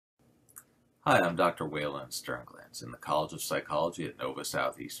Hi, I'm Dr. Weylin Sternglanz in the College of Psychology at Nova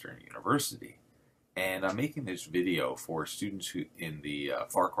Southeastern University, and I'm making this video for students who in the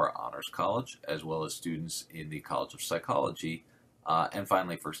Farquhar Honors College, as well as students in the College of Psychology, and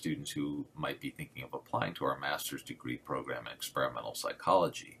finally for students who might be thinking of applying to our master's degree program in experimental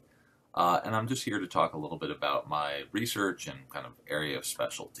psychology. And I'm just here to talk a little bit about my research and kind of area of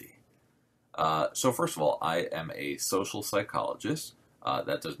specialty. So first of all, I am a social psychologist.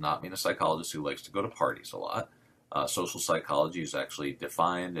 That does not mean a psychologist who likes to go to parties a lot. Social psychology is actually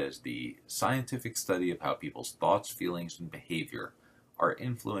defined as the scientific study of how people's thoughts, feelings, and behavior are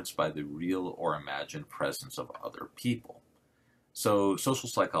influenced by the real or imagined presence of other people. So social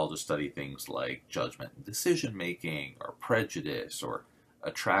psychologists study things like judgment and decision making, or prejudice, or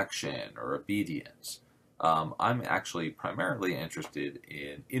attraction, or obedience. I'm actually primarily interested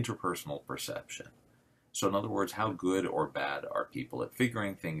in interpersonal perception. So, in other words, how good or bad are people at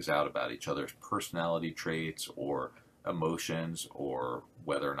figuring things out about each other's personality traits or emotions, or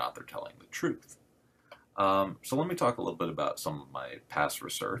whether or not they're telling the truth? So, let me talk a little bit about some of my past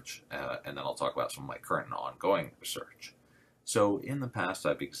research, and then I'll talk about some of my current and ongoing research. So, in the past,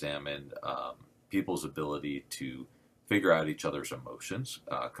 I've examined people's ability to figure out each other's emotions,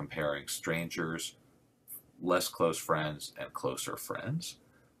 comparing strangers, less close friends, and closer friends.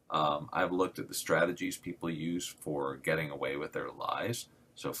 I've looked at the strategies people use for getting away with their lies.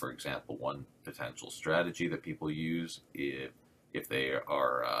 So, for example, one potential strategy that people use if they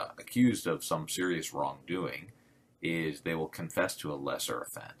are accused of some serious wrongdoing is they will confess to a lesser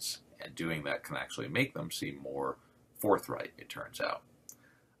offense. And doing that can actually make them seem more forthright, it turns out.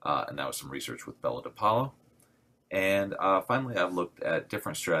 And that was some research with Bella DePaulo. And finally, I've looked at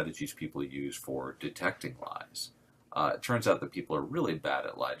different strategies people use for detecting lies. It turns out that people are really bad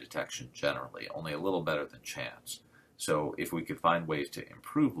at lie detection generally, only a little better than chance. So if we could find ways to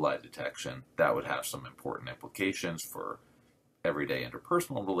improve lie detection, that would have some important implications for everyday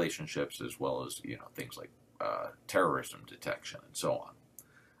interpersonal relationships, as well as things like terrorism detection and so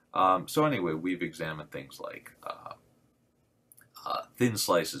on. So anyway, we've examined things like thin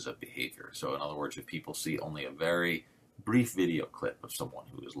slices of behavior. So in other words, if people see only a very brief video clip of someone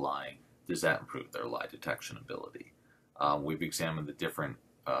who is lying, does that improve their lie detection ability? We've examined the different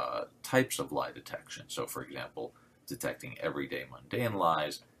types of lie detection. So, for example, detecting everyday mundane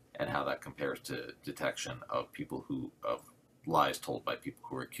lies and how that compares to detection of lies told by people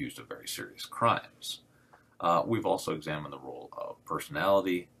who are accused of very serious crimes. We've also examined the role of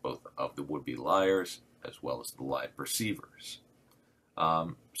personality, both of the would-be liars as well as the lie perceivers.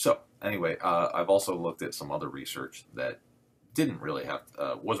 So, anyway, I've also looked at some other research that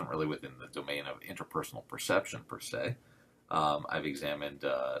wasn't really within the domain of interpersonal perception per se. I've examined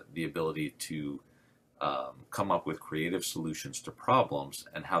the ability to come up with creative solutions to problems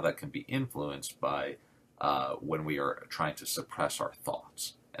and how that can be influenced by when we are trying to suppress our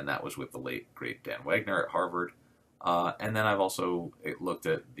thoughts. And that was with the late, great Dan Wagner at Harvard. And then I've also looked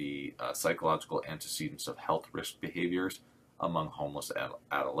at the psychological antecedents of health risk behaviors among homeless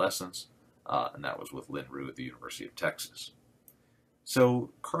adolescents, and that was with Lynn Rue at the University of Texas. So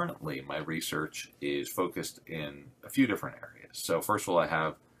currently, my research is focused in a few different areas. So first of all, I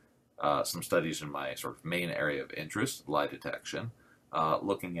have some studies in my sort of main area of interest, lie detection,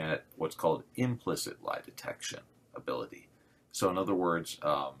 looking at what's called implicit lie detection ability. So in other words,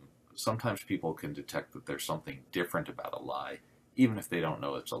 sometimes people can detect that there's something different about a lie, even if they don't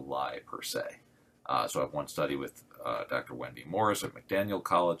know it's a lie per se. So I have one study with Dr. Wendy Morris at McDaniel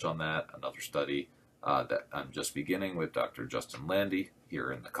College on that, another study that I'm just beginning with Dr. Justin Landy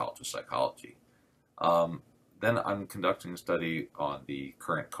here in the College of Psychology. Then I'm conducting a study on the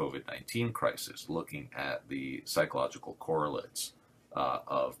current COVID-19 crisis, looking at the psychological correlates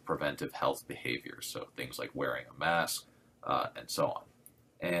of preventive health behaviors, so things like wearing a mask and so on.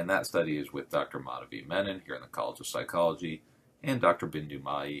 And that study is with Dr. Madhavi Menon here in the College of Psychology and Dr. Bindu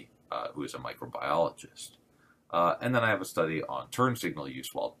Mai, who is a microbiologist. And then I have a study on turn signal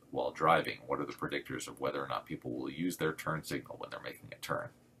use while driving. What are the predictors of whether or not people will use their turn signal when they're making a turn?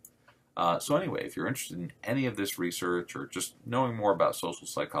 So anyway, if you're interested in any of this research or just knowing more about social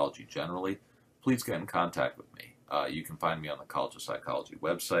psychology generally, please get in contact with me. You can find me on the College of Psychology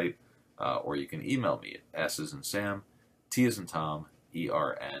website, or you can email me at S as in Sam, T as in Tom,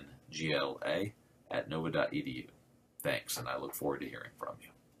 ERNGLA @nova.edu. Thanks, and I look forward to hearing from you.